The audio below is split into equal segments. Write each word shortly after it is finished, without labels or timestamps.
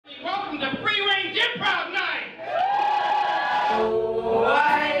Improv night!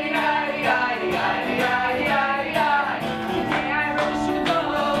 Today I really should go,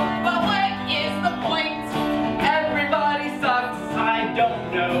 but what is the point? Everybody sucks. I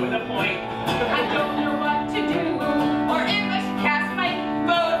don't know the point. I don't know what to do, or if I should cast my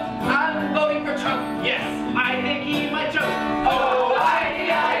vote. I'm voting for Trump. Yes, I think he might choke. Oh,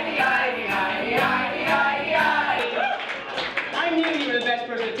 I knew you were the best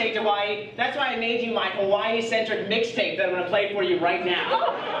person to take to Hawaii. That's why I made you my Hawaii-centric mixtape that I'm going to play for you right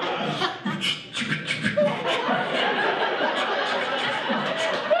now.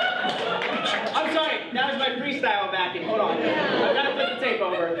 I'm sorry, that was my freestyle backing. Hold on. I've got to flip the tape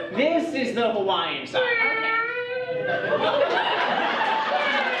over. This is the Hawaiian side.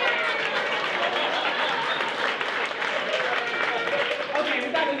 Okay,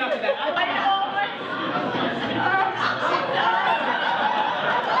 we've got enough of that.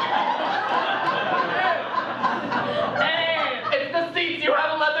 it's the seats. You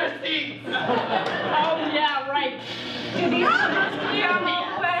have leather seats. Oh, yeah, right. Do these supposed to be on the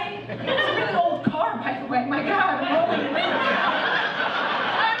way? It's a really old car, by the way. My God, I'm rolling it in.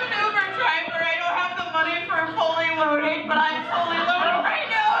 I'm an Uber driver. I don't have the money for fully loading, but I'm fully loaded right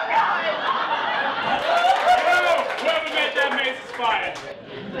now, guys. Whoever made that mace is fired.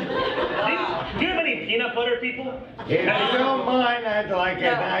 Do you have any peanut butter people? If you don't mind, I'd like a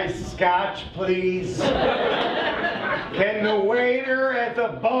nice scotch, please. Can the waiter at the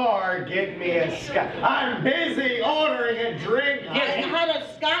bar get me a scotch? I'm busy ordering a drink. I had a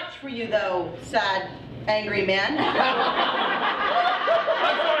scotch for you, though, sad, angry man. I'm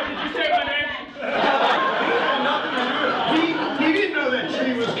sorry, did you say my name? He didn't know that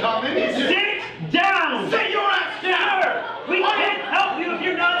she was coming. He just... Sit down! Sit your ass down! Sir, we can't help you if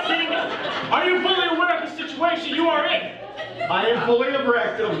you're not sitting down. Are you fully aware of the situation you are in? I am fully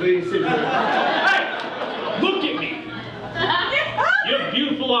abreast of the situation. Hey! Look at me! You have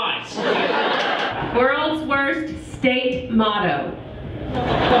beautiful eyes. World's worst state motto.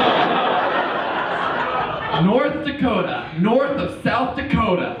 North Dakota, north of South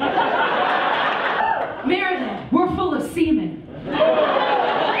Dakota. Meriden, we're full of semen.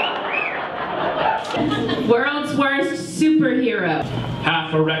 World's worst superhero.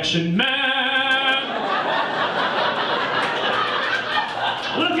 Half erection man!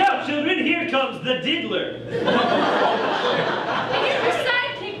 Look out, children, here comes the diddler. And you're your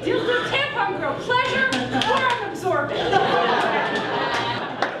sidekick, dildo tampon girl. Pleasure or unabsorbent.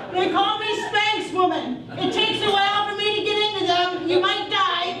 They call me Spanx Woman. It takes a while for me to get into them. You might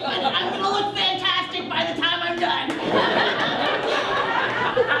die, but I'm going to look fantastic by the time I'm done.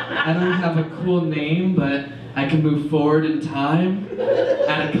 I don't have a cool name, but I can move forward in time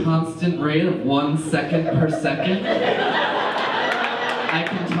at a constant rate of 1 second per second. I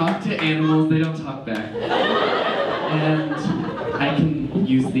can talk to animals, they don't talk back. And I can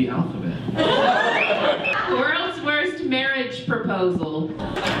use the alphabet. World's worst marriage proposal.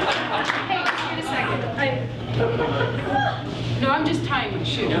 Hey, wait a second. No, I'm just tying my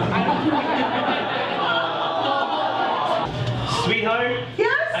shoe. I Sweetheart?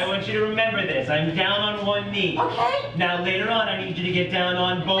 Yes? I want you to remember this. I'm down on one knee. Okay. Now later on, I need you to get down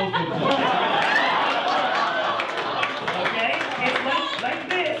on both of them. Okay? It's like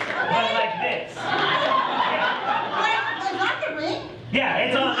this, but like this. Wait, I got the ring. Yeah,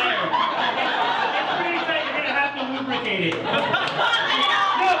 it's on there. It's pretty tight. You're gonna have to lubricate it.